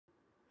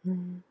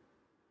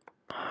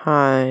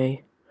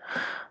Hi.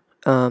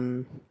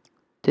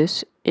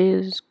 This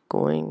is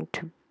going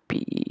to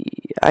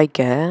be, I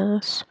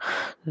guess,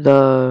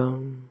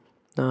 the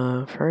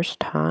first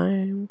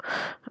time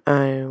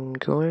I'm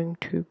going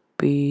to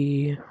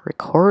be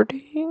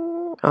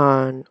recording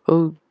on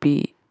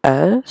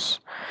OBS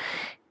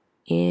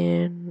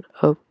in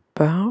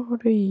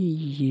about a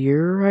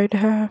year, I'd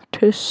have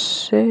to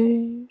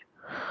say.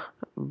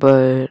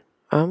 But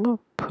I'm gonna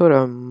put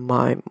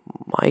my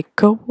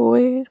mic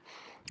away,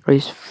 at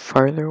least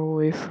farther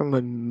away from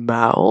my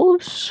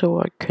mouth, so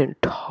I can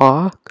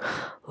talk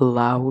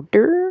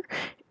louder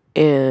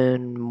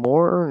and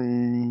more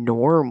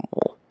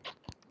normal.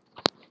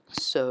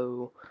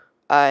 So,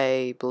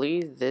 I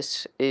believe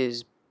this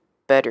is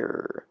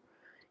better.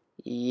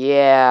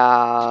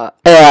 Yeah.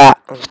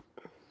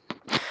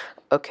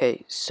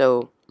 Okay,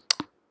 so,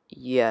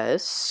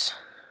 yes.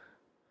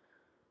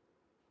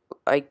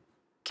 I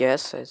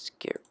guess let's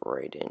get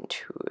right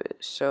into it.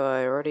 So,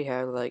 I already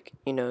have,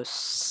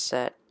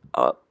 set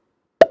up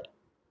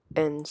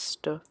and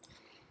stuff.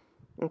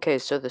 Okay,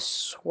 so the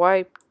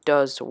swipe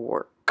does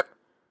work.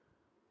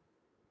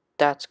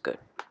 That's good.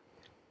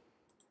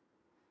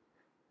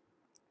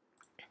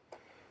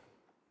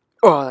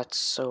 Oh, that's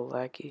so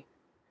laggy.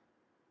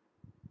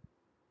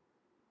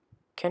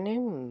 Can I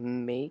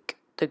make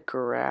the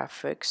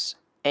graphics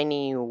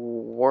any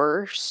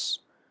worse?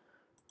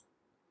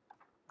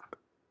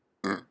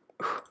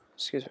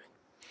 Excuse me.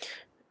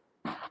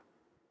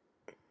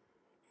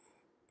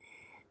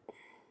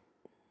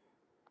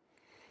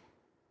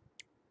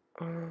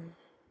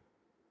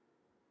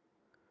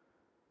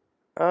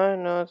 I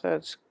don't know if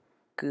that's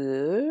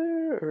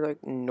good or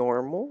like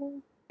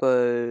normal,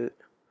 but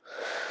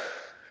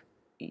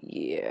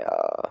yeah.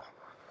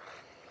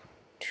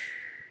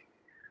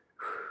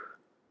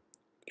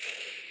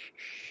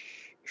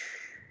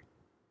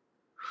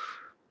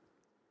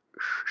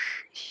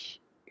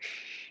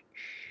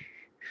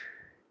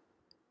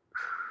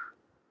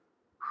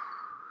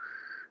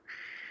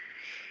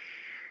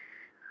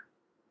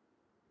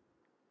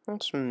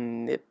 Let's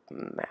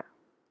map.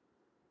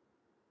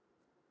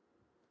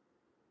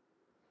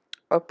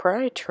 I'll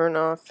probably turn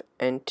off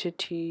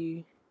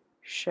entity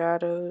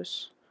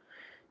shadows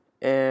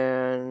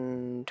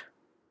and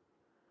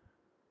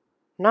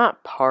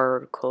not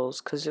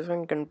particles, because if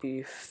I'm going to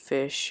be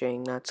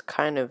fishing, that's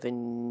kind of a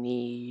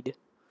need.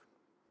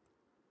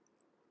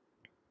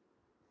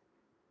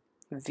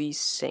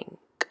 VSync.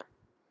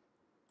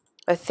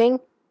 I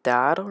think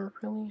that'll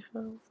really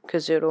help,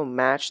 because it'll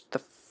match the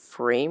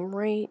frame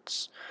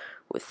rates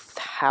with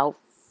how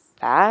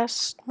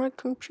fast my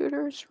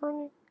computer is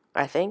running,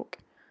 I think.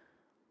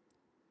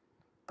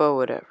 But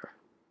whatever.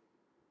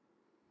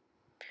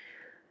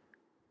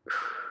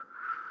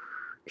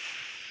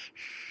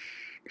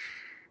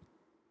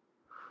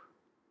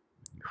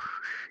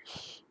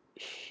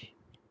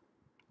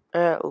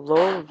 At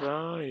low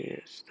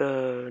values,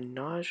 the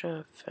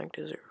nausea effect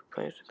is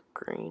replaced with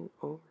green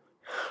overlay.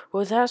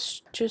 Well,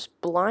 that's just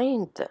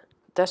blind then.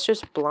 That's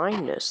just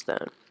blindness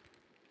then.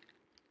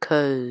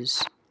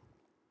 Cause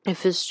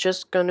if it's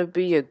just gonna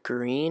be a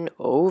green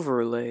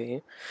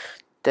overlay,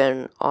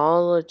 then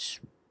all it's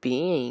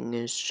being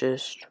is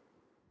just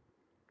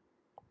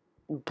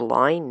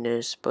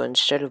blindness, but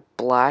instead of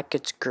black,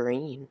 it's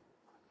green.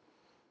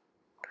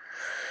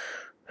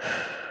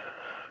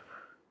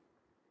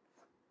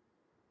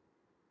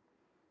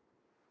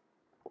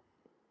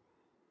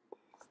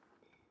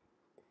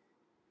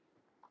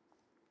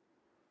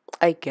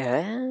 I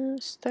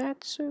guess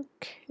that's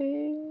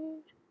okay.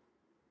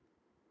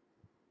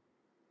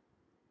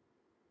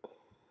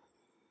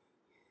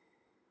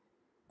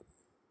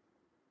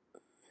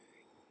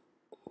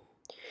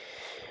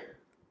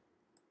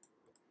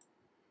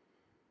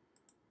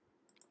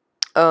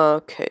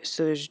 Okay,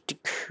 so there's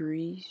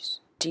decreased,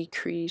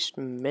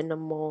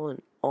 minimal,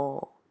 and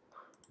all.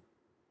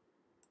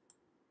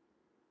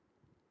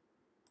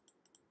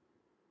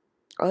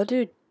 I'll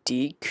do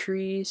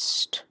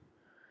decreased.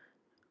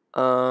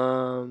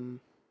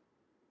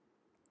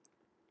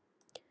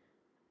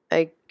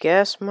 I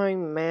guess my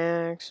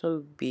max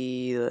would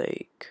be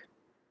like,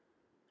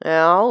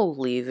 I'll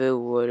leave it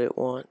what it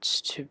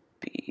wants to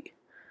be.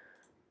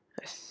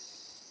 I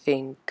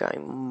think I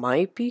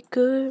might be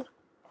good,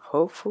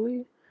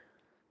 hopefully.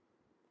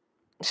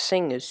 This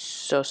thing is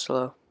so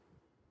slow.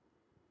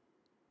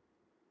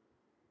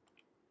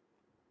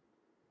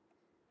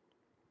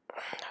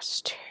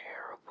 That's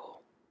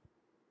terrible.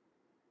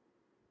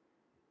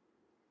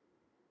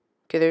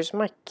 Okay, there's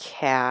my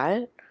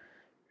cat.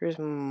 There's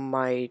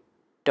my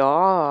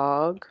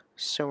dog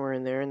somewhere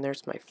in there, and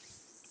there's my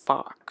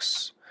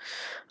fox.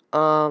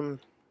 Hold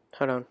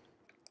on.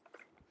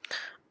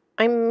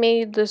 I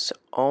made this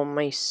all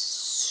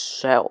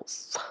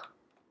myself.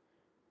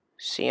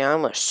 See,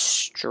 I'm a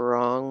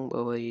strong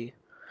boy.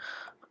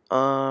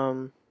 Yeah,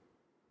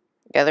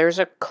 there's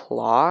a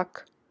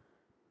clock.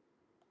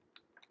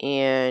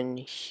 And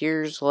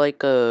here's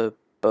like a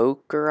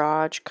boat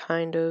garage,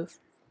 kind of.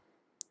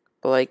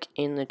 But like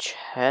in the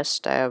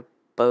chest, I have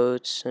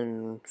boats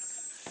and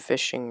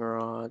fishing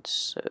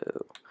rods,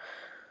 so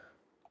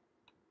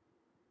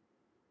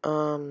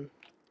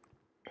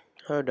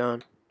hold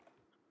on.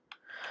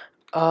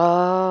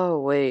 Oh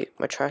wait,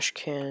 my trash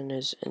can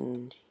is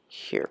in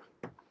here.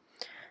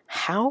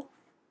 How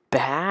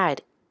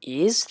bad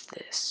is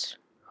this?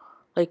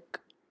 Like,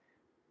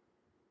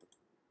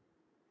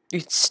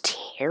 it's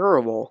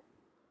terrible.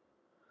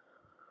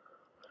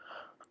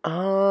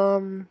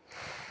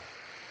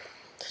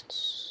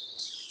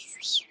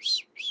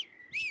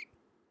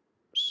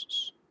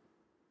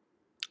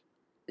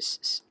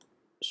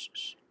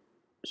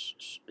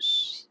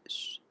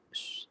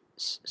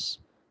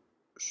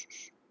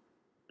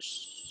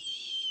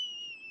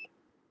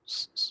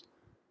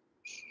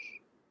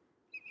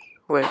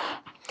 Wait,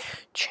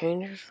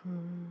 change.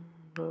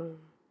 Oh,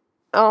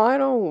 I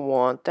don't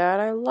want that.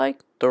 I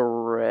like the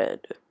red.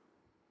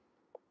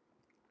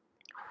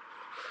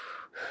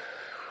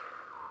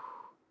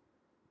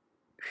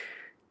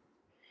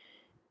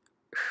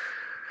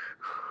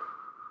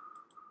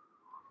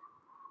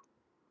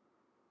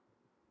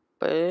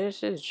 But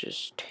this is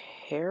just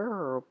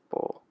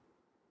terrible.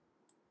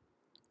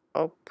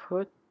 I'll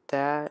put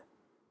that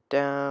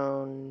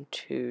down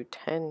to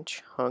 10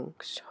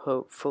 chunks.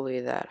 Hopefully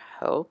that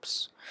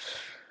helps.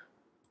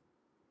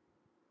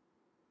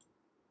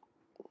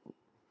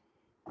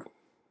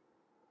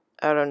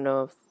 I don't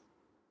know if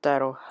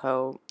that'll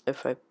help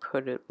if I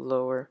put it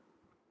lower.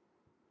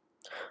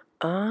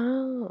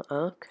 Oh,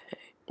 okay.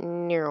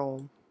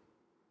 No.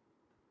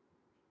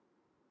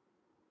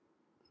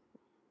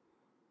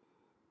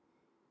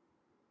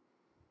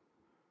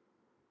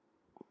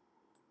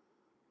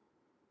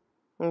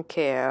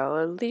 Okay, I'll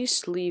at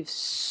least leave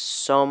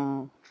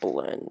some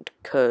blend,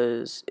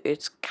 cause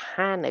it's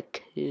kinda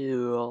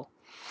cool.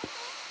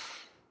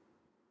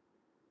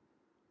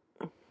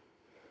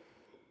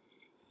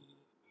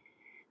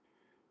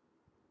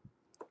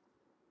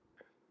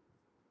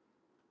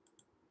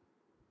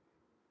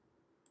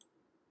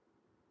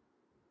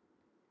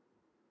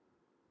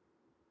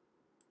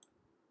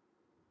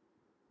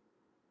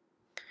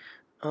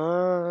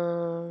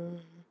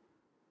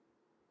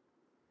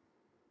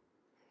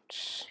 Let's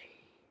see.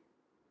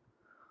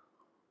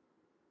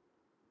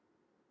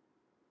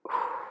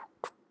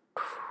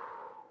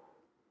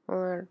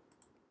 Well,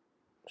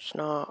 it's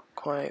not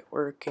quite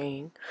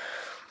working.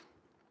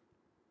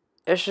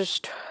 Let's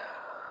just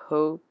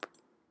hope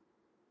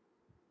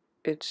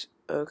it's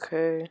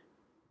okay.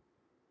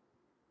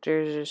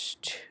 There's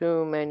just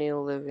too many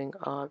living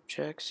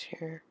objects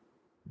here.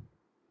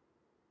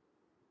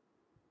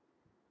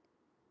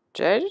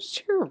 Did I just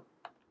hear a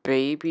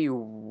baby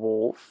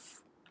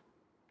wolf?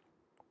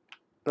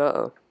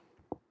 Uh-oh.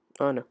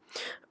 Oh no.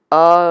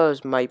 Oh,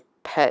 it's my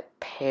pet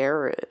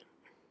parrot.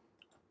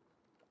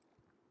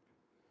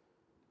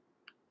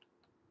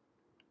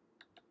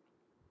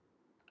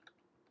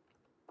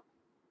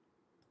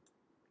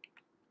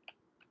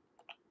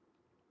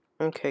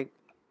 Okay,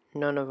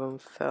 none of them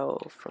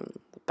fell from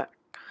the back.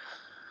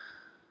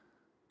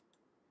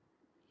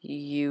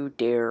 You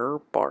dare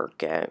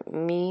bark at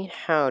me?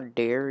 How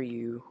dare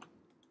you?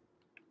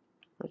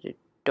 With a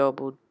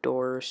double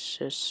door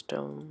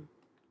system.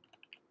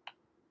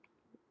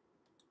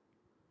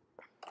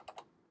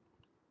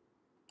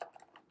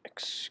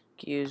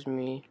 Excuse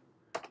me.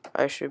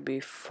 I should be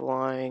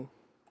flying.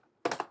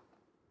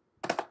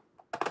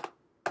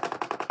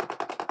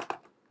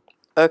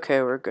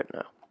 Okay, we're good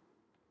now.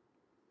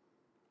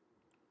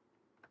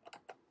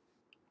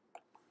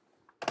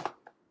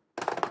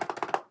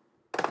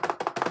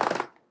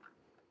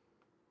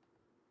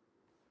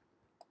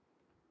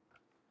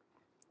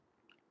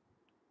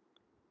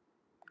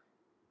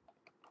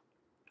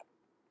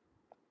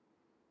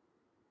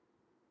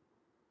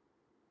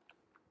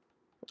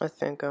 I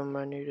think I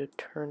might need to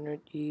turn it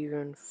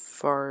even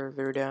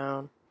farther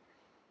down.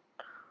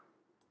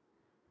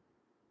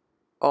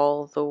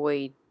 All the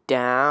way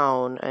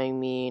down, I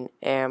mean,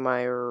 am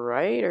I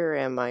right or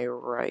am I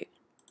right?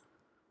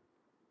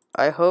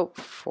 I hope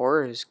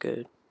 4 is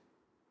good.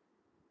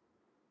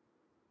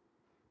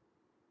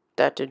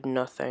 That did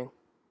nothing.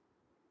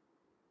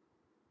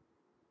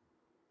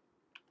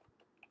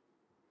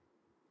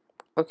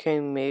 Okay,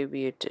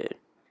 maybe it did.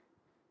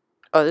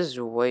 Oh, this is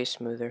way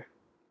smoother.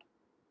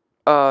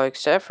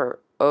 Except for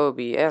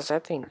OBS,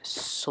 that thing is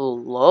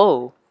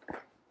slow.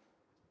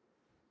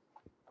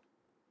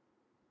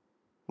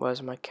 Why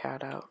is my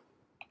cat out?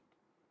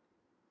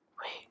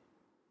 Wait.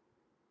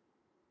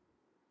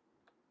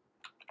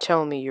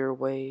 Tell me your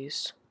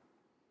ways.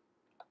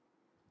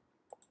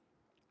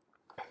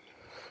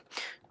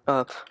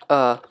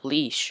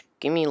 Leash.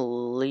 Give me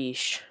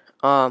leash.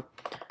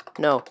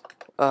 No.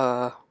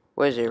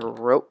 What is it?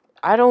 Rope?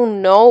 I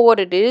don't know what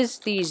it is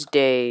these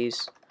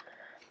days.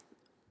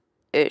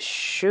 It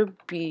should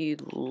be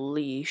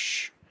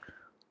leash.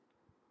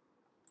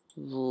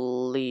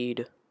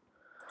 Lead.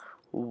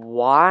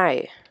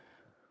 Why?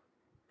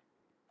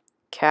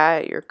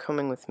 Cat, you're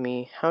coming with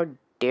me. How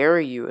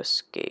dare you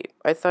escape?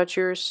 I thought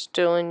you were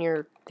still in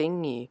your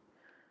thingy.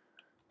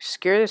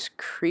 Scare this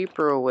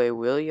creeper away,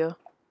 will ya?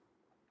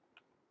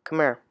 Come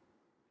here.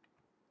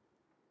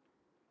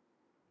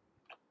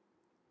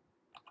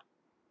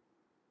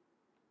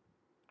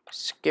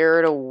 scare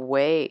it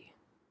away.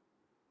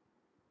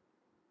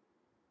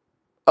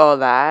 Oh,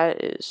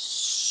 that is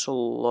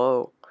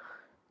slow.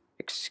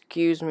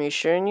 Excuse me,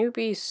 shouldn't you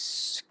be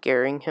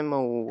scaring him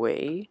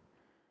away?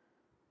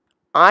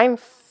 I'm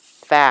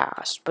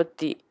fast, but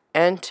the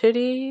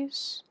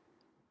entities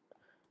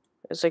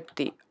is like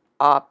the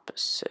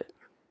opposite.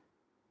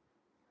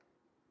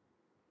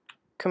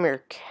 Come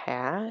here,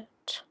 cat.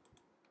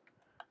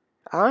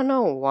 I don't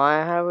know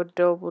why I have a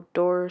double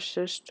door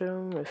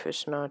system if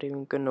it's not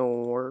even gonna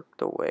work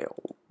the way I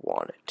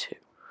want it to.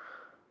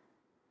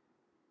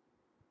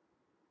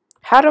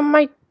 How did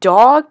my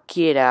dog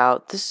get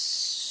out? This is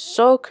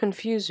so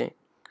confusing.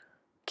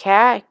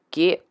 Cat,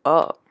 get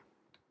up.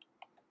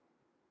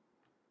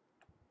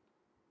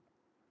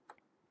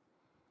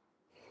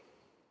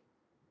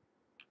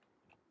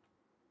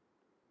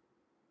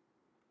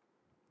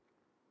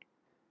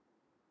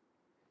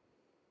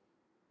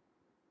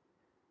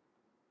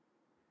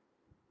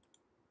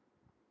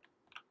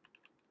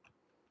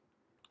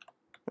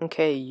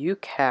 Okay, you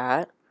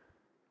cat,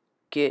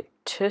 get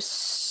to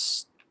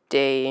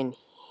stay in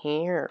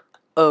here.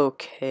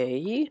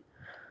 Okay.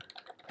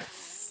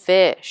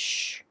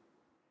 Fish.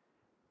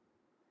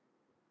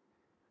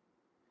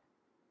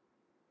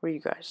 What are you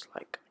guys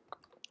like?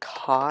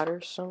 Cod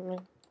or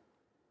something?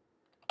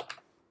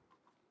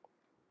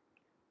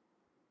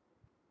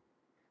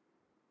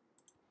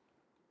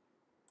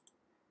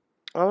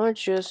 I'm gonna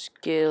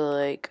just get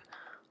like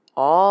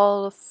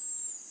all the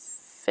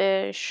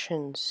fish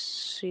and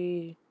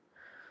see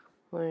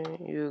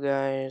what you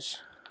guys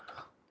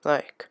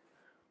like.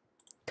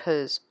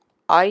 Cause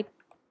I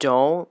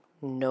don't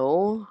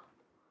know.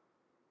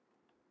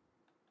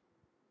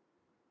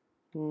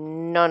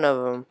 None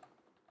of them.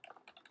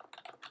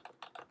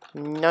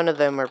 None of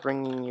them are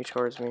bringing you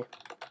towards me.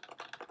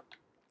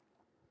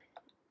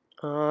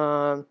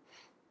 Let's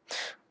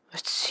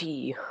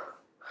see.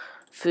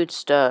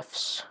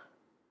 Foodstuffs.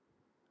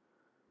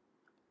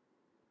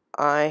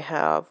 I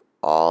have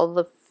all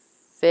the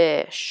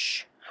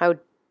fish. How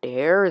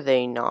dare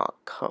they not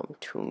come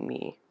to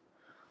me?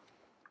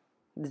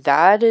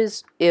 That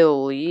is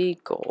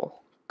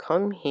illegal.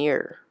 Come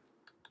here,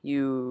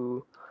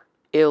 you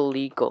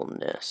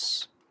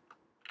illegalness.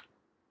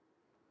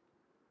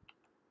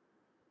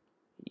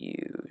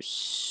 You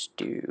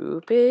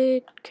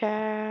stupid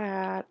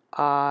cat.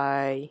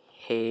 I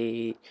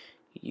hate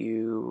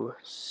you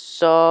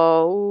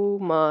so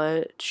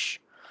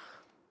much.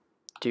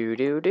 Do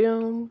do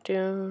do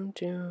do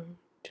do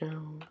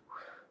do.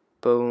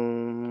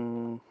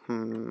 Boom.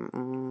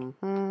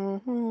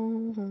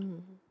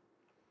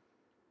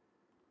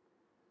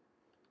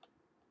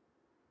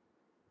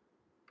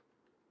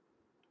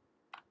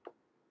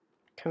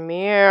 Come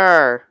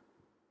here.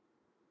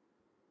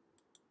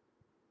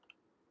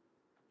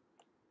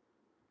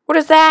 What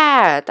is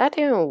that? That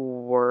didn't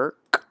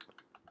work.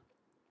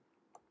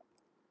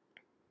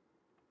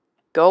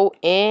 Go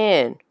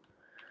in.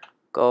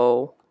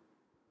 Go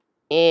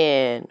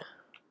in.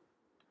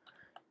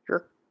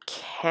 Your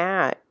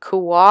cat.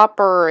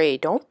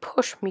 Cooperate. Don't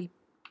push me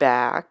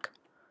back.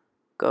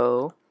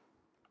 Go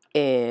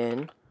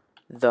in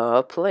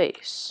the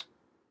place.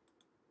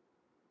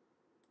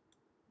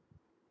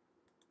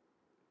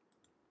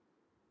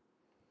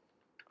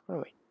 What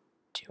am I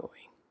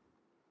doing?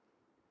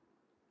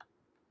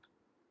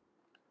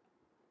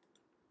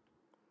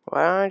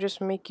 Why don't I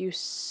just make you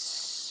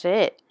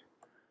sit?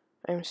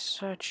 I'm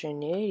such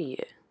an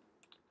idiot.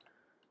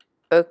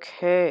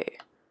 Okay.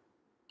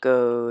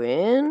 Go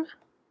in.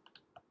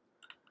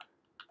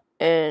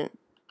 And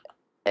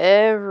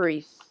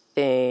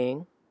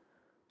everything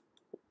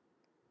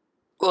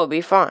will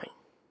be fine.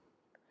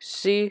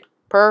 See?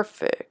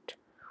 Perfect.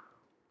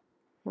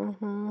 1,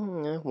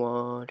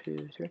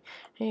 2, 3.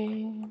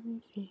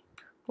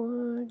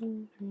 1,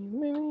 2,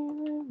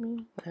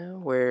 3. Now,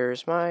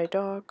 where's my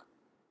dog?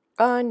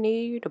 I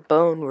need a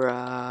bone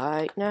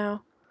right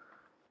now.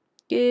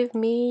 Give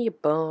me a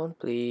bone,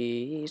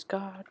 please,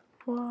 God.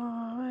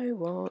 Why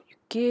won't you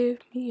give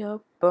me a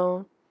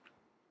bone?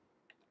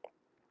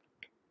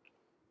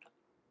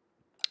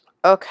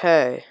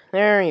 Okay,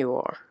 there you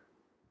are.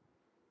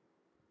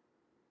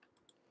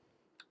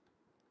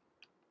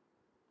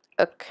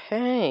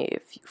 Okay,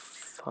 if you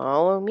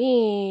follow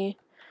me,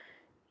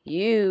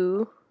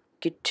 you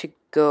get to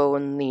go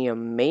in the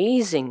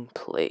amazing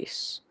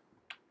place.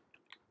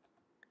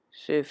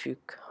 So if you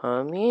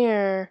come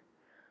here,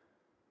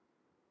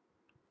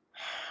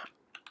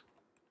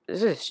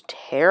 this is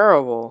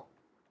terrible.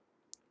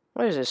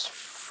 What is this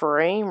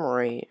frame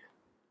rate?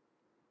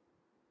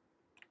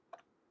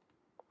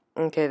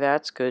 Okay,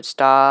 that's good.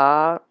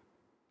 Stop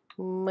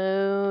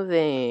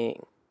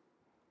moving.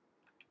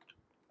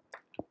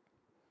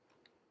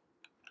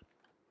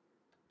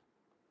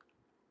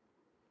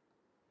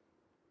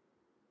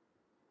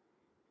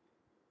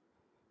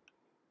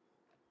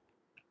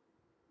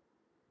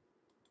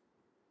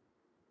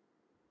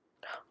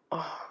 Oh,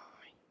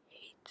 I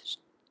hate this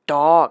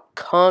dog.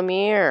 Come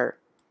here.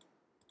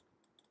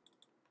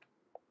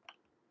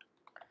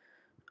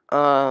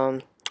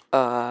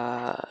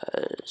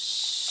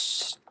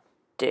 Stop.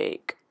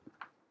 mistake.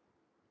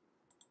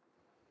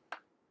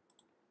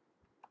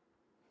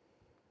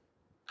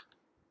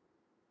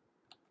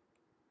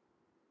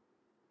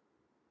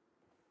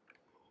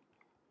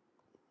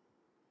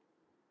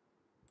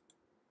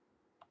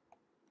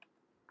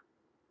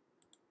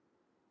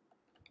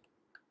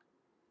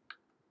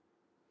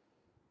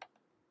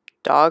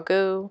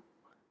 Doggo?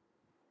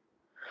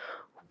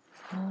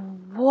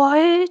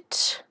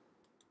 What?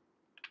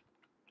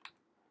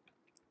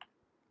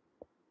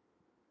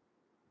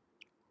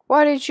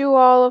 Why did you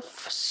all of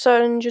a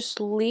sudden just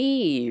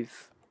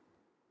leave?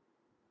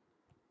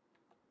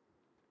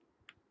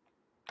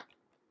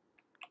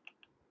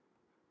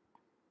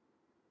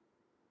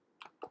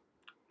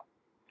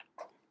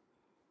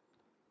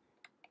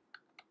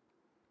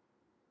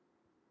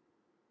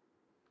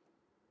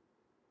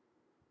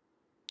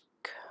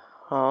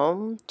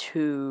 Come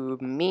to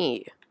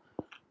me.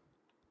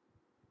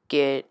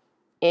 Get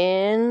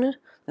in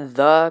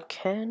the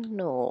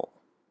kennel.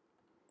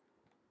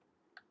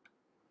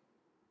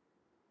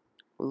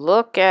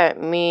 Look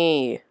at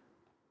me.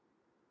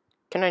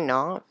 Can I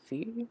not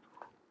feed you?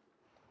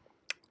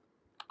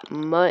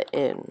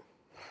 Mutton.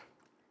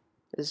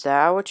 Is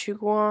that what you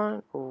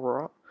want?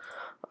 Oh,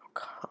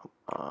 come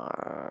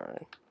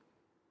on.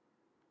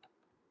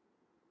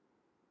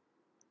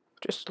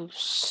 Just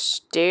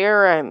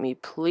stare at me,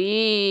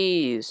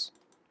 please.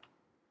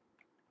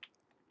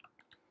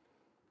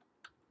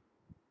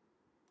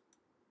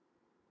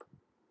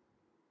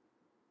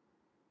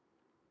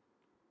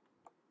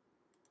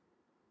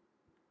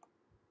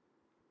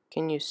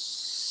 Can you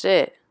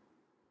sit?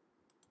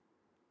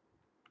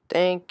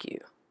 Thank you.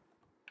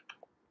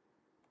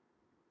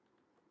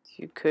 If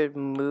you could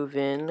move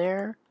in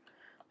there,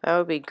 that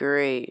would be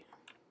great.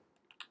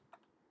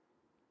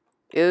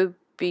 It would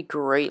be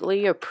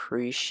greatly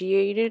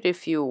appreciated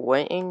if you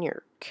went in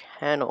your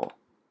kennel.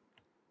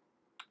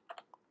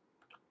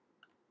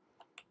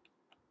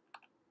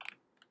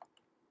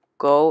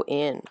 Go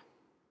in.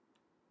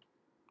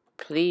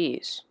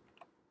 Please.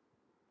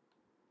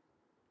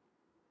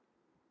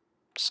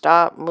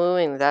 Stop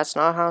moving. That's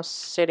not how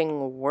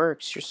sitting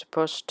works. You're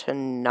supposed to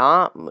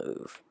not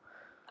move.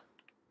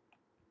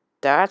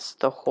 That's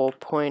the whole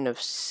point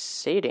of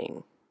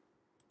sitting.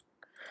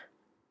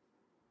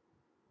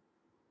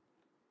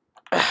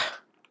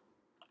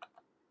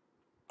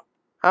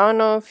 I don't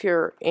know if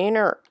you're in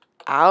or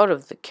out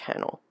of the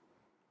kennel.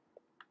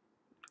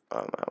 I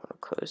want to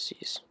close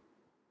these.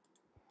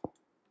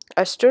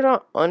 I still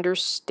don't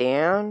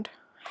understand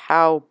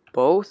how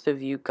both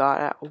of you got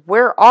out.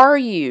 Where are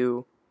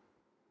you?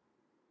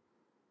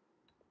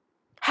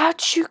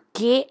 How'd you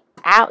get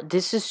out?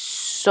 This is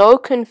so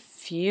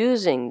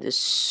confusing. This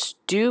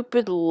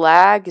stupid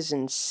lag is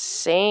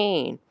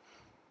insane.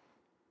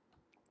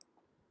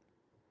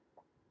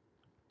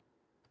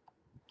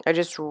 I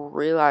just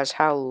realized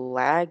how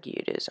laggy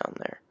it is on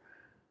there.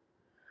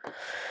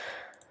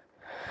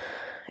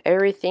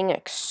 Everything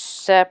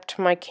except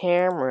my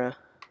camera.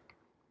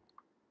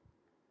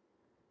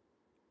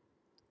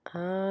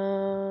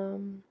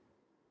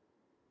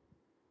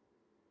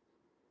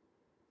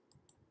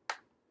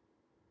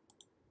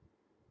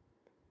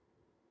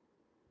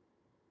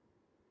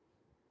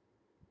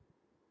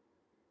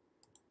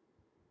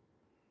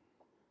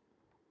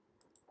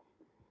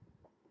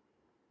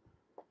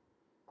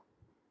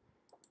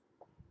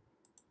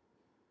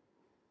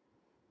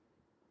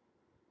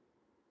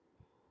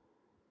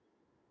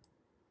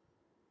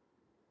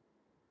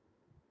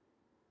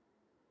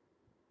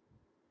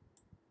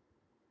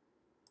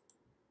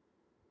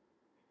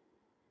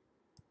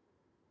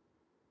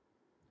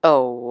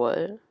 Oh,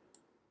 what?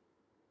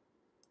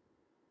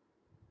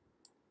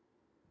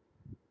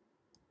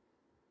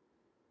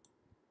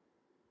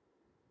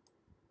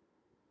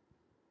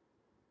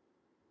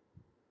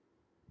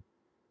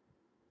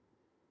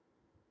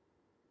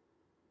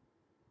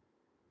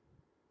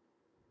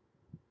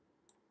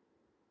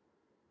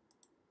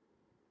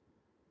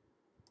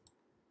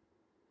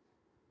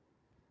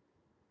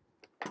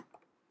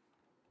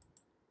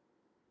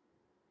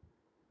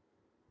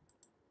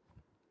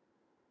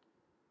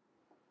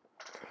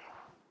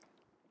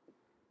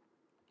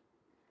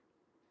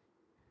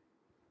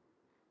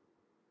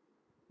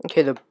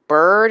 Okay, the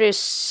bird is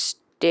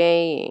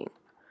staying,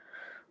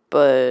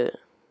 but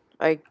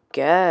I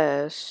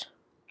guess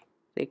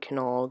they can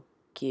all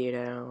get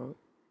out.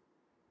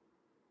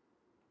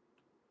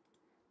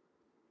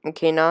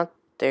 Okay, not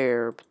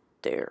there, but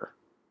there.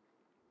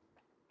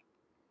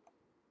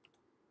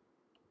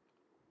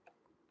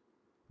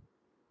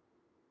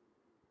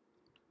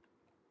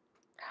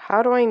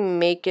 How do I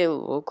make it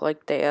look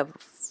like they have a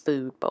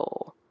food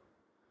bowl?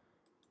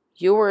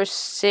 You were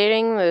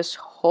sitting this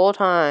whole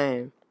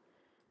time,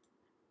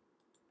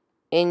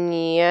 and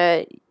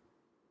yet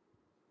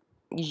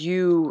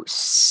you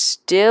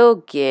still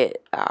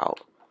get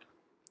out.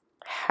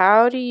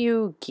 How do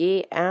you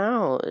get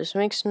out? This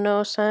makes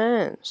no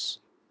sense.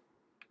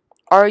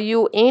 Are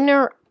you in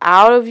or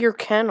out of your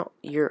kennel?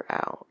 You're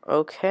out.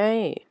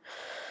 Okay.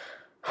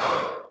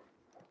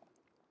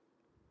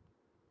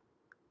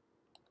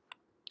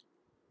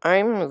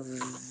 I'm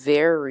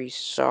very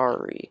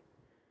sorry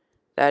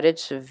that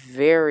it's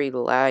very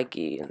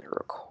laggy in the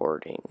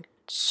recording.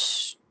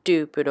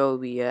 Stupid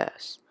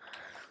OBS.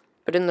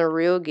 But in the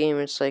real game,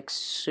 it's like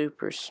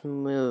super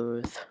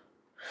smooth.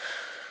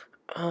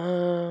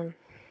 Let's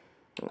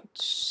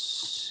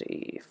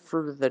see.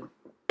 For the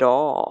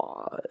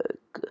dog.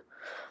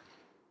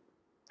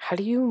 How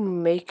do you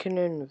make an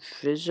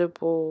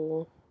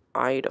invisible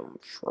item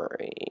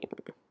frame?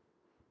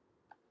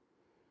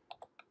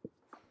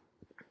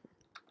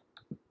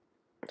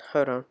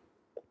 Hold on.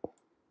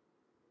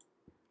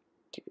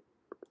 Get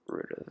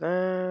rid of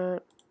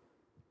that.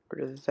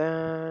 Rid of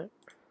that.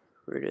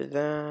 Rid of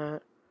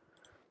that.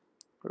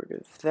 Rid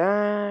of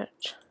that.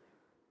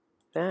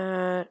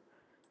 That.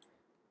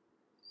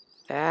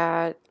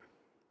 That.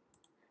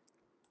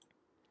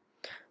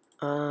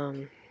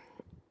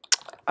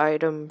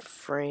 Item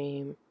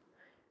frame.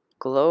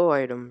 Glow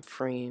item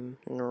frame.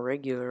 And a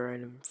regular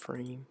item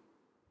frame.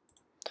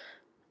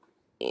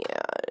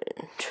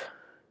 And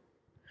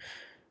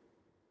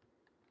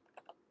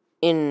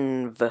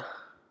inv.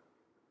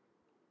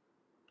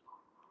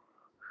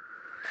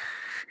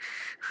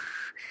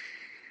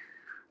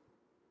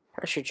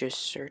 I should just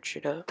search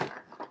it up.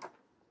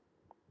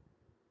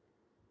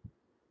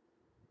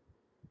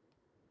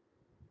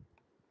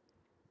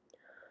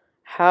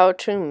 How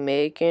to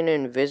make an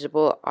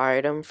invisible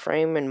item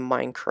frame in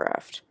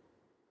Minecraft.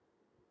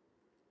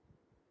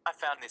 I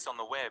found this on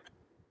the web.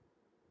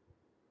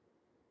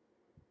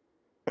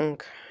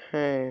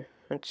 Okay,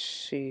 let's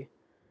see.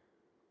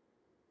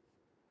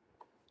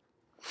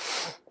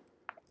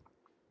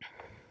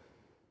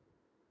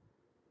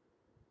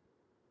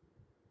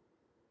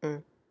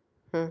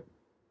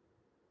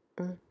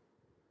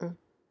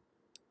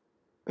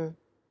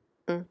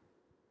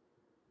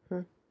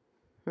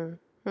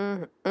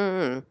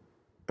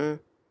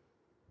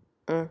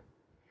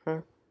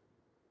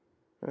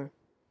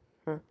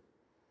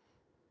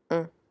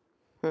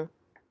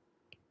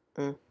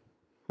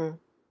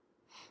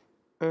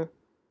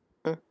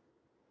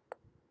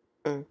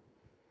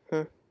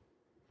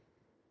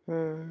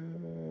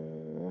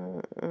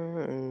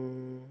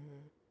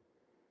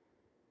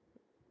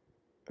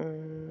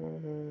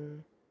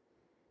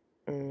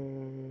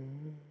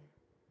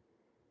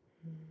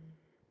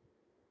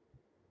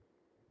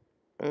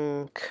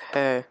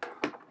 Okay.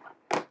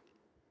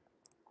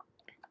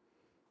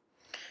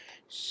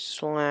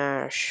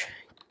 Slash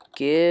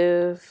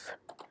give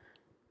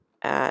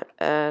at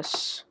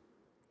s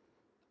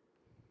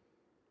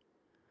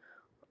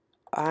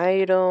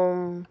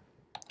item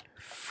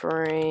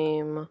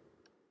frame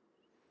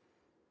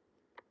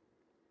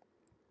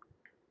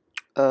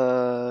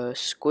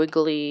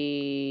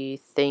squiggly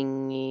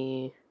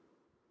thingy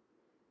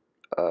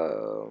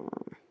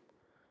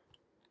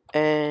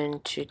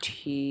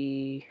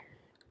entity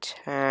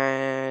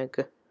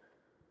tag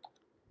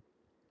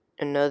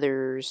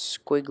another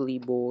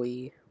squiggly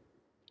boy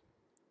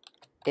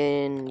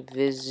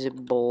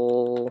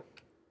invisible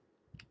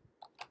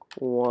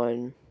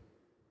one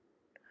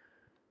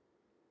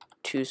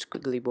two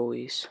squiggly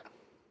boys.